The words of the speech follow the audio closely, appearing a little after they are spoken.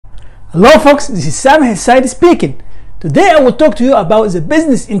Hello folks, this is Sameh Elsayed speaking. Today I will talk to you about the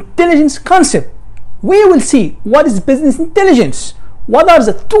business intelligence concept. We will see what is business intelligence, what are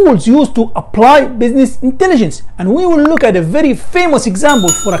the tools used to apply business intelligence, and we will look at a very famous example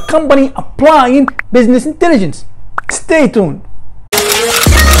for a company applying business intelligence. Stay tuned.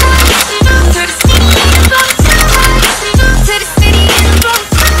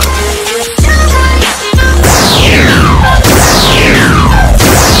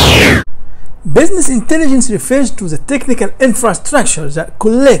 Business intelligence refers to the technical infrastructure that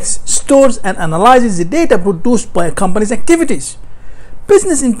collects, stores, and analyzes the data produced by a company's activities.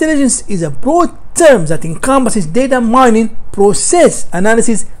 Business intelligence is a broad term that encompasses data mining, process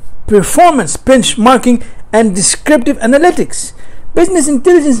analysis, performance benchmarking, and descriptive analytics. Business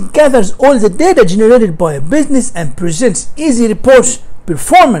intelligence gathers all the data generated by a business and presents easy reports,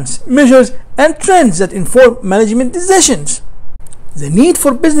 performance measures, and trends that inform management decisions. The need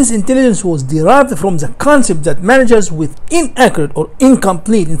for business intelligence was derived from the concept that managers with inaccurate or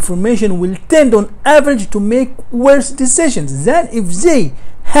incomplete information will tend on average to make worse decisions than if they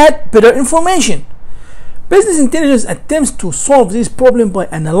had better information. Business intelligence attempts to solve this problem by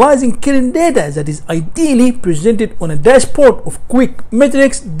analyzing current data that is ideally presented on a dashboard of quick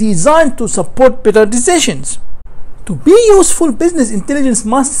metrics designed to support better decisions. To be useful, business intelligence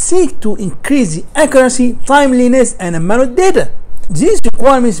must seek to increase the accuracy, timeliness, and amount of data. These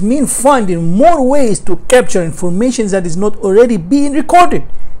requirements mean finding more ways to capture information that is not already being recorded,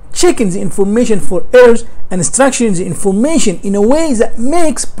 checking the information for errors, and structuring the information in a way that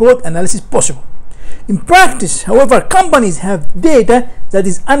makes broad analysis possible. In practice, however, companies have data that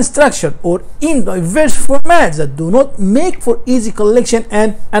is unstructured or in diverse formats that do not make for easy collection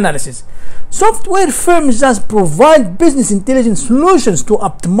and analysis. Software firms thus provide business intelligence solutions to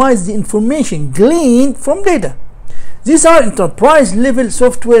optimize the information gleaned from data. These are enterprise-level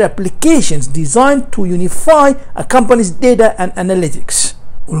software applications designed to unify a company's data and analytics.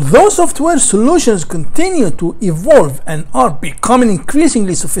 Although software solutions continue to evolve and are becoming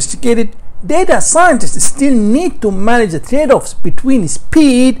increasingly sophisticated, data scientists still need to manage the trade-offs between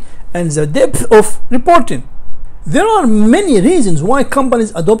speed and the depth of reporting. There are many reasons why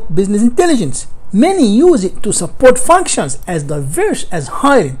companies adopt business intelligence. Many use it to support functions as diverse as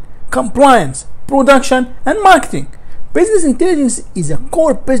hiring, compliance, production, and marketing. Business intelligence is a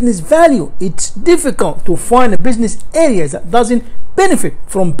core business value. It's difficult to find a business area that doesn't benefit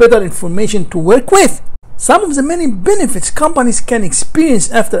from better information to work with. Some of the many benefits companies can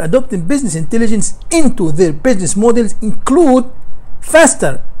experience after adopting business intelligence into their business models include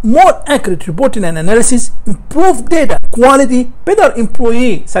faster, more accurate reporting and analysis, improved data quality, better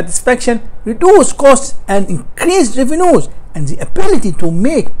employee satisfaction, reduced costs, and increased revenues, and the ability to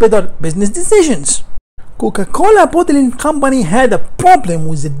make better business decisions. Coca-Cola Bottling Company had a problem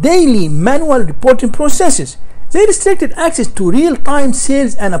with the daily manual reporting processes. They restricted access to real-time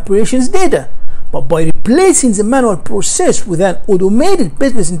sales and operations data. But by replacing the manual process with an automated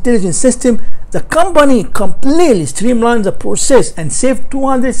business intelligence system, the company completely streamlined the process and saved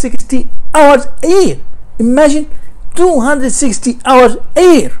 260 hours a year. Imagine 260 hours a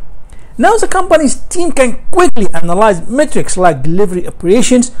year. Now the company's team can quickly analyze metrics like delivery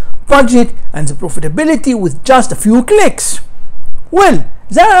operations, budget, and the profitability with just a few clicks. Well,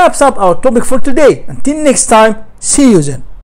 that wraps up our topic for today. Until next time, see you then.